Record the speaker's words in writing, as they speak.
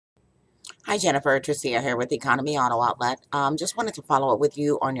Hi, Jennifer. Tricia here with Economy Auto Outlet. Just wanted to follow up with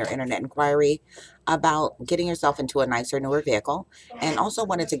you on your internet inquiry about getting yourself into a nicer, newer vehicle, and also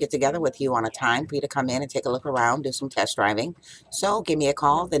wanted to get together with you on a time for you to come in and take a look around, do some test driving. So give me a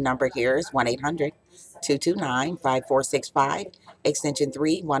call. The number here is 1-800-229-5465, extension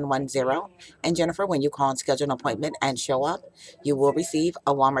 3110. And Jennifer, when you call and schedule an appointment and show up, you will receive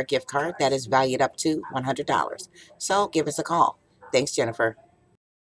a Walmart gift card that is valued up to $100. So give us a call. Thanks, Jennifer.